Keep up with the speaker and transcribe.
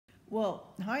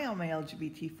Well, hi, all my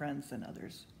LGBT friends and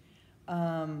others.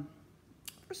 Um,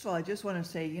 First of all, I just want to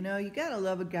say, you got to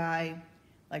love a guy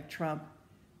like Trump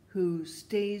who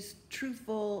stays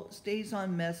truthful, stays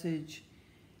on message,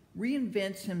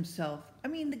 reinvents himself. I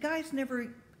mean, he's never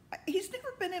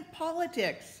been in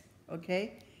politics,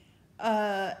 okay?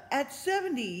 At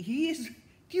 70,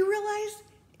 do you realize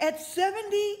at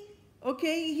 70,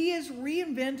 okay, he has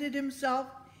reinvented himself.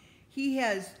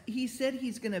 He said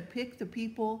he's going to pick the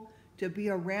people to be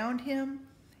around him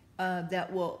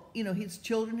that will, his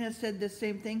children have said the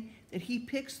same thing, that he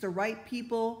picks the right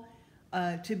people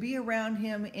to be around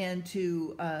him and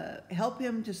to help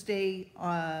him to stay,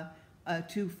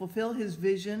 to fulfill his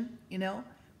vision,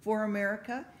 for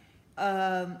America.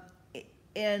 Um,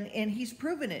 and he's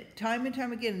proven it time and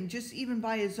time again, just even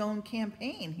by his own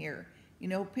campaign here,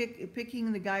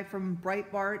 picking the guy from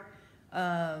Breitbart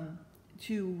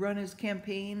to run his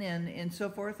campaign and so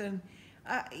forth. And,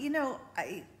 how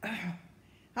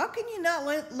can you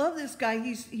not love this guy?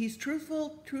 He's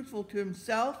truthful to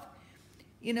himself.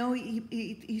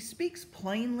 He speaks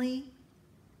plainly,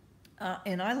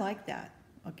 and I like that.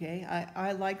 Okay,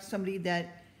 I like somebody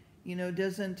that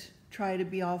doesn't try to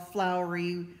be all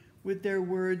flowery with their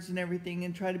words and everything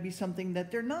and try to be something that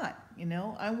they're not.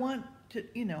 I want to,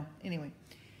 anyway,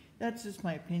 that's just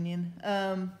my opinion.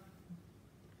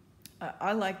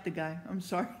 I like the guy. I'm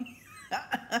sorry.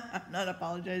 I'm not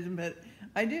apologizing, but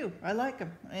I do. I like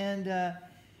him. And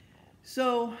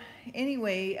so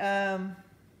anyway,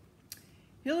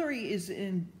 Hillary is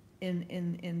in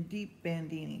deep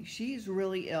bandini. She's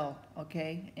really ill,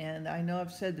 okay? And I know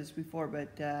I've said this before,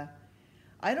 but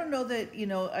I don't know that,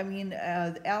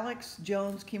 Alex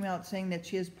Jones came out saying that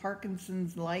she has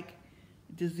Parkinson's-like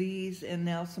disease, and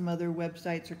now some other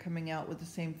websites are coming out with the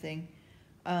same thing.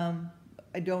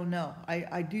 I don't know.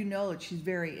 I do know that she's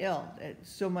very ill,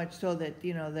 so much so that,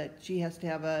 that she has to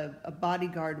have a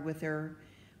bodyguard with her.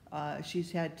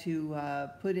 She's had to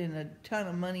put in a ton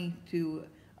of money to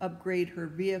upgrade her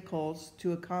vehicles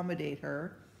to accommodate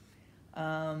her.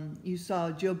 You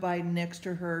saw Joe Biden next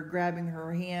to her grabbing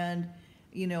her hand.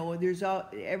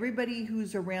 Everybody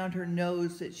who's around her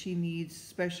knows that she needs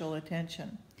special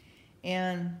attention.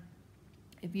 And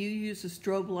if you use a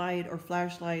strobe light or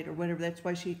flashlight or whatever, that's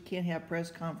why she can't have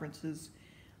press conferences,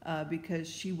 because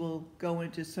she will go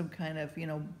into some kind of,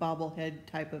 bobblehead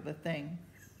type of a thing.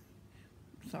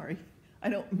 Sorry, I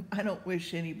don't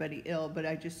wish anybody ill, but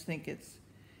I just think it's,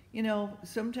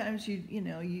 sometimes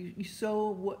you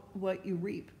sow what you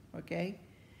reap, okay?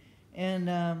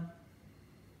 And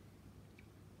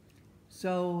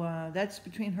so that's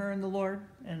between her and the Lord,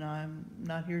 and I'm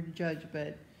not here to judge,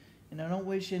 but. And I don't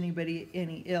wish anybody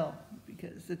any ill,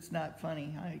 because it's not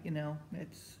funny.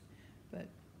 But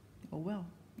oh well.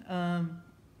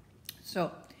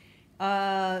 So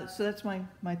that's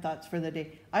my thoughts for the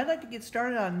day. I'd like to get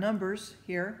started on Numbers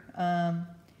here, and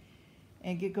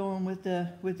get going with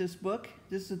this book.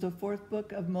 This is the 4th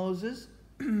book of Moses,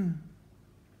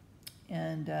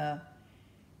 and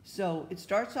so it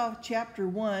starts off chapter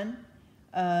 1.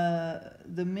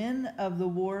 The men of the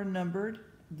war numbered.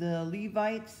 The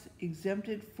Levites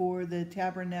exempted for the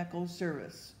tabernacle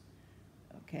service.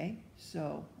 Okay,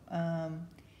 so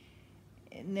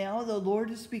now the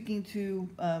Lord is speaking to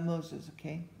Moses,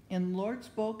 okay? And the Lord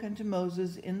spoke unto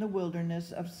Moses in the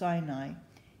wilderness of Sinai,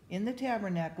 in the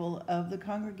tabernacle of the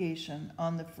congregation,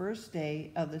 on the 1st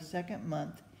day of the 2nd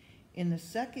month, in the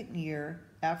 2nd year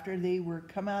after they were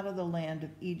come out of the land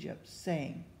of Egypt,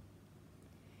 saying,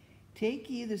 Take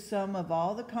ye the sum of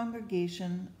all the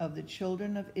congregation of the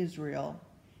children of Israel,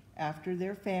 after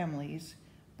their families,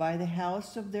 by the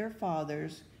house of their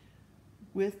fathers,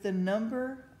 with the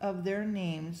number of their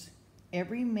names,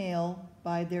 every male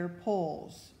by their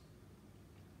polls.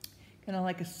 Kind of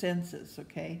like a census,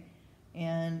 okay?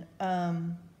 And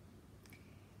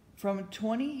from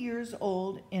 20 years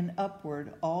old and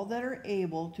upward, all that are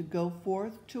able to go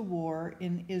forth to war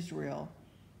in Israel,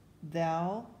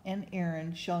 thou and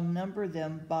Aaron shall number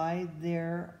them by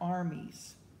their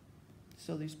armies.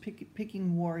 So these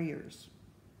picking warriors.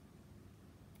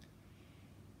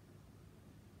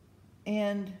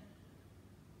 And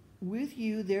with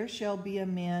you there shall be a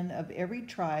man of every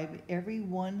tribe, every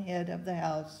one head of the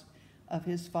house of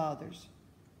his fathers.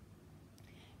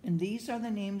 And these are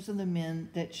the names of the men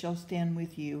that shall stand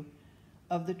with you.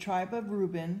 Of the tribe of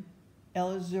Reuben,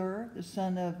 Elizur, the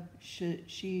son of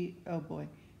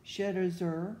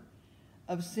Shedazur.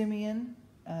 Of Simeon,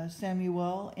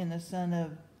 Samuel, and the son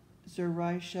of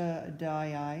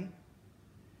Zurishaddai.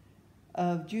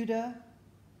 Of Judah,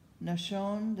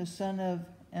 Nashon, the son of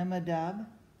Amminadab.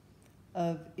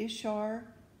 Of Ishar,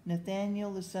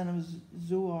 Nathaniel the son of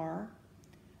Zuar,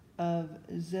 of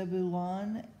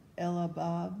Zebulun,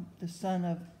 Elabab the son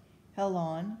of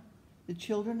Helon, the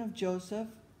children of Joseph,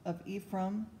 of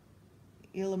Ephraim,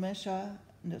 Elishama,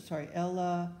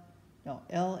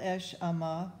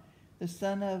 the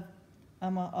son of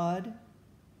Ammaad,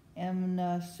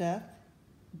 Amnaseth,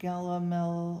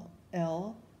 Galamel,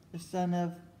 the son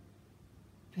of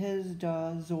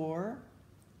Pizdazor,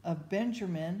 of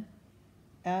Benjamin,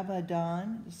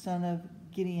 Abadan, the son of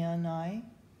Gideoni,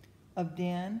 of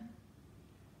Dan,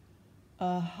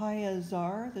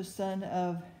 Ahiazar, the son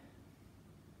of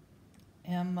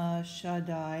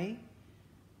Ammishaddai,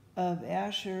 of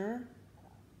Asher,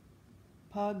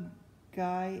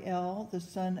 Pagaiel, the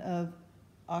son of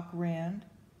Ochran,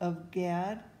 of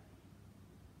Gad,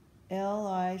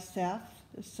 Elisaph,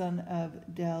 the son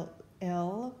of Del,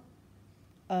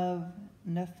 of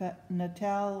Naphtali,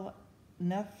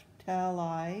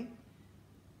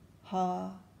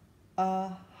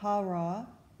 Ahara,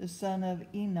 the son of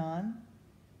Enan.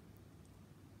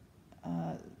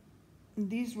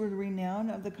 These were the renown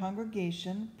of the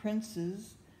congregation,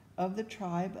 princes of the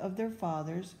tribe of their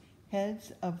fathers,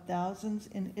 heads of thousands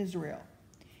in Israel.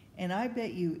 And I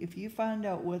bet you, if you find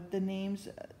out what the names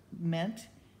meant,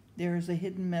 there is a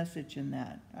hidden message in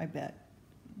that, I bet.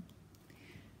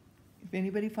 If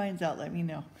anybody finds out, let me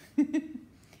know.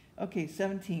 Okay,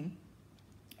 17.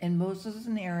 And Moses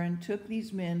and Aaron took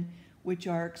these men which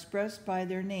are expressed by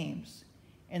their names,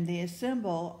 and they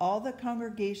assemble all the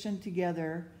congregation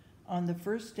together on the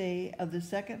first day of the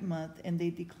second month, and they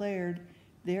declared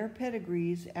their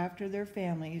pedigrees after their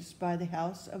families by the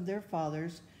house of their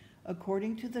fathers,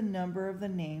 according to the number of the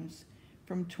names,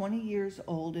 from 20 years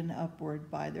old and upward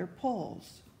by their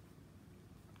polls.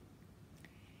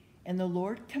 And the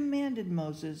Lord commanded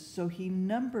Moses, so he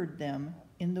numbered them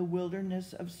in the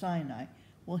wilderness of Sinai.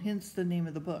 Well, hence the name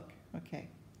of the book. Okay.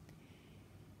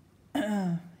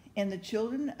 And the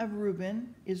children of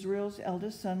Reuben, Israel's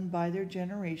eldest son, by their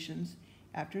generations,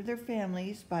 after their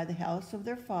families, by the house of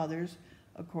their fathers,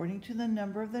 according to the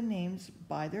number of the names,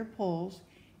 by their polls,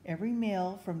 every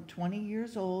male from 20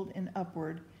 years old and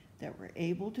upward, that were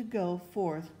able to go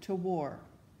forth to war.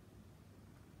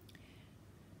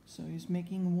 So he's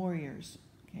making warriors.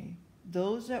 Okay.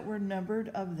 Those that were numbered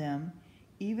of them,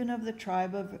 even of the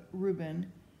tribe of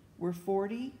Reuben, were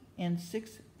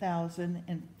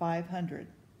 46,500.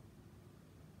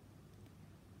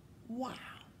 Wow.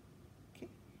 Okay.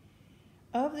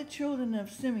 Of the children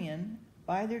of Simeon,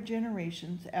 by their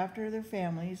generations, after their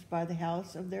families, by the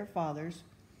house of their fathers,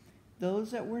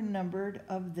 those that were numbered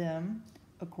of them,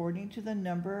 according to the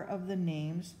number of the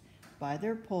names, by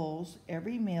their polls,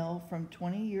 every male from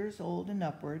 20 years old and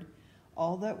upward,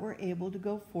 all that were able to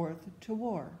go forth to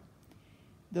war.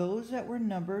 Those that were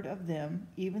numbered of them,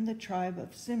 even the tribe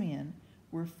of Simeon,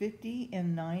 were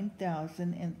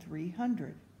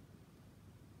 59,300.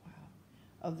 Wow.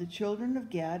 Of the children of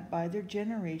Gad, by their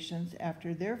generations,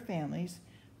 after their families,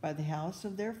 by the house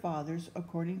of their fathers,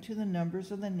 according to the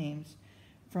numbers of the names,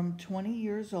 from 20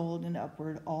 years old and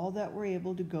upward, all that were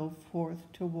able to go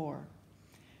forth to war.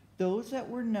 Those that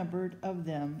were numbered of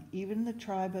them, even the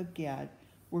tribe of Gad,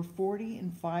 were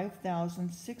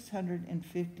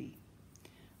 45,650.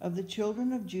 Of the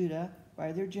children of Judah,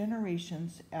 by their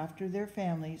generations, after their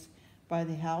families, by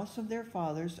the house of their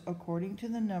fathers, according to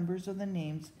the numbers of the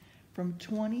names, from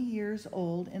 20 years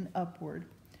old and upward,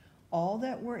 all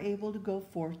that were able to go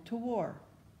forth to war.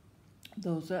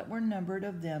 Those that were numbered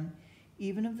of them,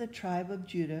 even of the tribe of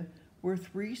Judah, were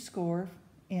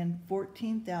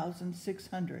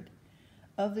 14,600.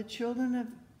 Of the children of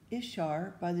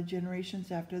Ishar, by the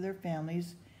generations after their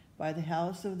families, by the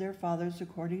house of their fathers,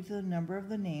 according to the number of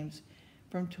the names,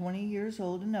 from 20 years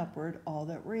old and upward, all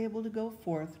that were able to go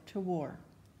forth to war.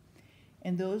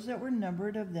 And those that were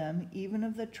numbered of them, even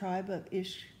of the tribe of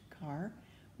Issachar,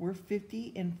 were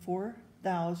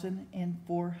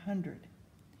 54,400.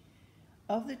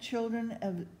 Of the children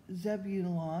of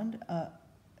Zebulun,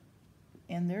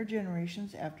 and their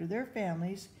generations after their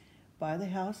families, by the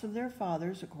house of their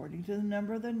fathers, according to the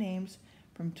number of the names,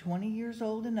 from 20 years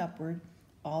old and upward,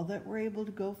 all that were able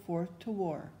to go forth to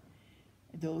war.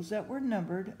 Those that were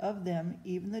numbered of them,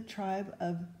 even the tribe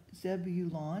of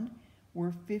Zebulun,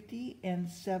 were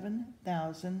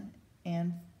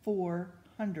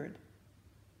 57,400.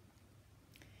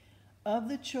 Of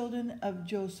the children of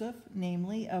Joseph,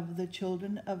 namely of the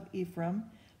children of Ephraim,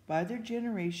 by their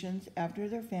generations, after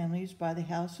their families, by the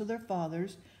house of their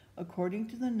fathers, according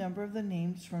to the number of the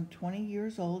names, from 20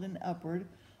 years old and upward,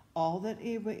 all that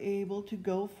were able to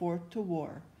go forth to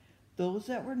war. Those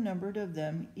that were numbered of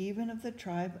them, even of the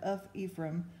tribe of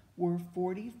Ephraim, were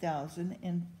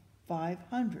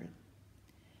 500.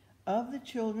 Of the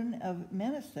children of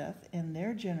Manasseh and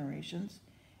their generations,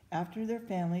 after their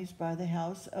families by the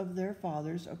house of their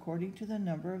fathers, according to the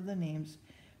number of the names,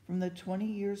 from the 20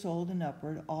 years old and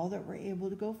upward, all that were able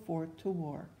to go forth to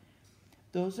war.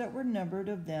 Those that were numbered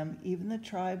of them, even the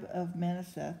tribe of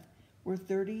Manasseh, were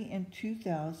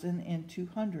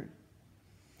 32,200.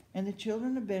 And the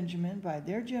children of Benjamin by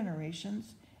their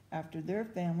generations, after their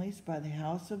families by the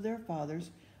house of their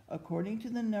fathers, according to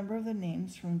the number of the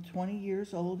names, from 20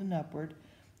 years old and upward,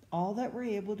 all that were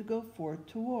able to go forth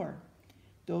to war.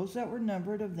 Those that were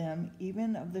numbered of them,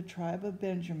 even of the tribe of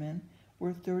Benjamin,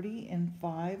 were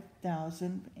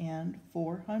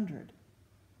 35,400.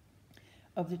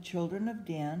 Of the children of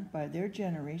Dan, by their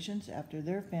generations, after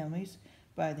their families,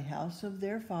 by the house of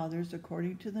their fathers,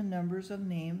 according to the numbers of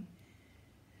names,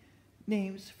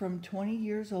 from 20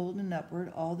 years old and upward,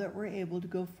 all that were able to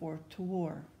go forth to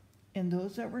war. And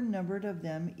those that were numbered of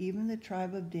them, even the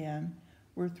tribe of Dan,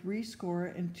 were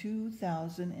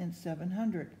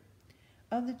 62,700.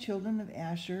 Of the children of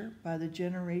Asher, by the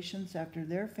generations after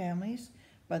their families,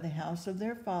 by the house of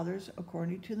their fathers,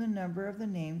 according to the number of the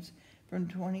names, from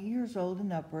 20 years old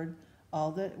and upward,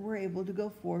 all that were able to go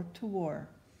forth to war.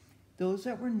 Those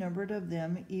that were numbered of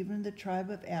them, even the tribe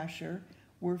of Asher,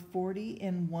 were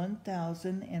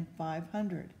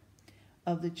 41,500.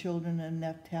 Of the children of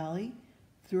Naphtali,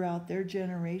 throughout their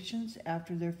generations,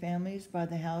 after their families, by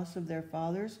the house of their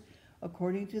fathers,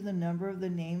 according to the number of the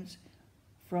names,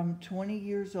 from 20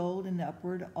 years old and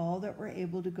upward, all that were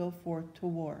able to go forth to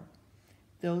war.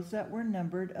 Those that were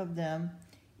numbered of them,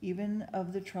 even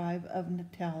of the tribe of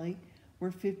Naphtali,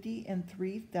 were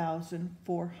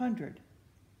 53,400.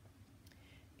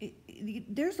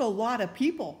 There's a lot of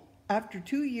people after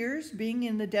 2 years being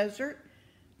in the desert.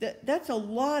 That's a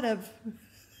lot of,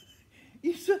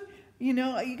 you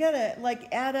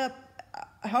gotta add up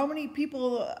how many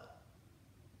people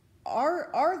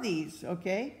are these,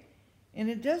 okay? And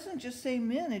it doesn't just say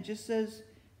men, it just says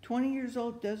 20 years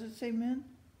old. Does it say men?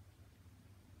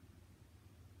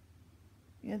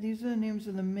 Yeah, these are the names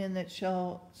of the men that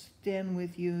shall stand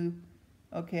with you.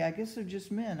 Okay, I guess they're just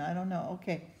men. I don't know.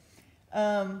 Okay.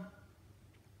 All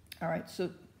right,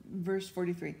 so verse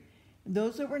 43.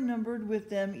 Those that were numbered with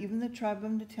them, even the tribe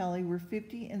of Naphtali, were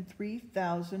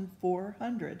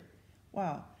 53,400.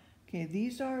 Wow. Okay,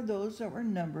 these are those that were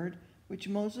numbered, which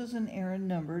Moses and Aaron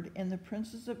numbered, and the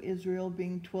princes of Israel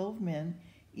being 12 men,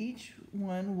 each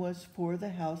one was for the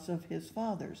house of his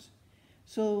fathers.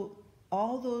 So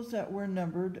all those that were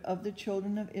numbered of the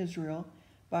children of Israel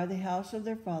by the house of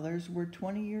their fathers were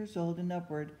 20 years old and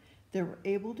upward, that were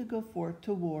able to go forth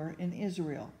to war in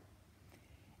Israel.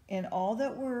 And all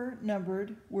that were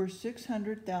numbered were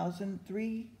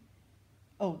 600,003.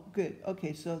 Oh, good.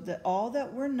 Okay, so all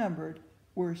that were numbered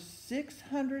were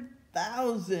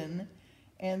 600,000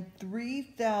 and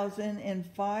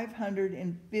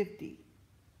 3,550.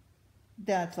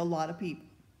 That's a lot of people.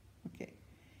 Okay.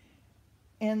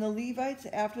 And the Levites,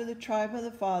 after the tribe of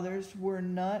the fathers, were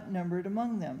not numbered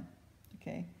among them.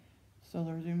 Okay, so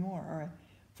there's even more. All right.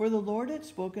 For the Lord had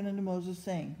spoken unto Moses,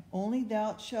 saying, Only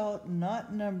thou shalt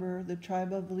not number the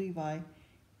tribe of Levi,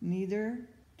 neither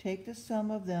take the sum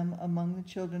of them among the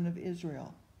children of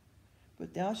Israel.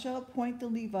 But thou shalt appoint the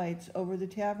Levites over the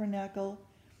tabernacle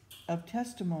of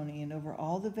testimony, and over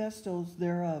all the vestals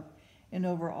thereof, and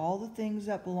over all the things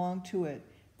that belong to it.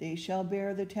 They shall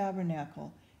bear the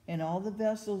tabernacle, and all the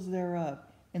vessels thereof,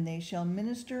 and they shall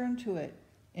minister unto it,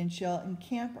 and shall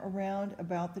encamp around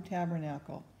about the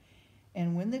tabernacle.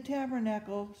 And when the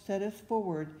tabernacle setteth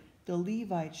forward, the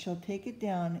Levites shall take it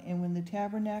down, and when the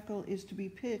tabernacle is to be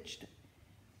pitched,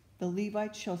 the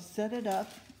Levites shall set it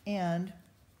up, and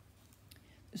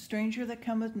the stranger that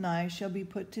cometh nigh shall be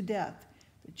put to death.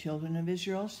 The children of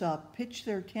Israel shall pitch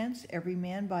their tents, every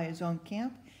man by his own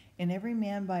camp, and every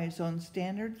man by his own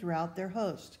standard throughout their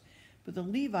host. But the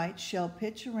Levites shall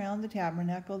pitch around the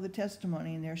tabernacle of the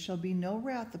testimony, and there shall be no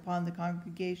wrath upon the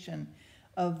congregation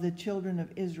of the children of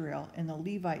Israel. And the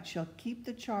Levites shall keep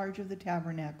the charge of the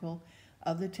tabernacle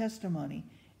of the testimony.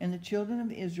 And the children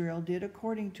of Israel did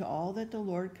according to all that the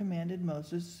Lord commanded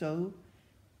Moses, so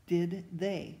did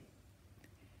they.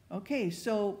 Okay,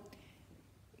 so,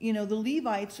 the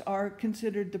Levites are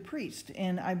considered the priest,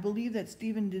 and I believe that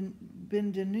Stephen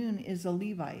ben Danun is a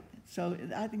Levite. So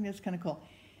I think that's kind of cool.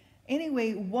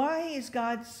 Anyway, why is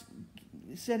God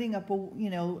setting up,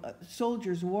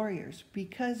 soldiers, warriors?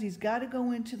 Because he's got to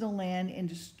go into the land and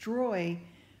destroy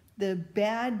the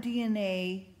bad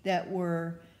DNA that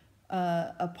were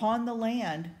upon the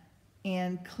land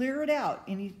and clear it out.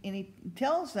 And he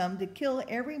tells them to kill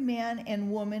every man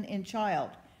and woman and child.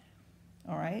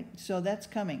 All right, so that's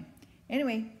coming.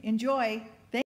 Anyway, enjoy.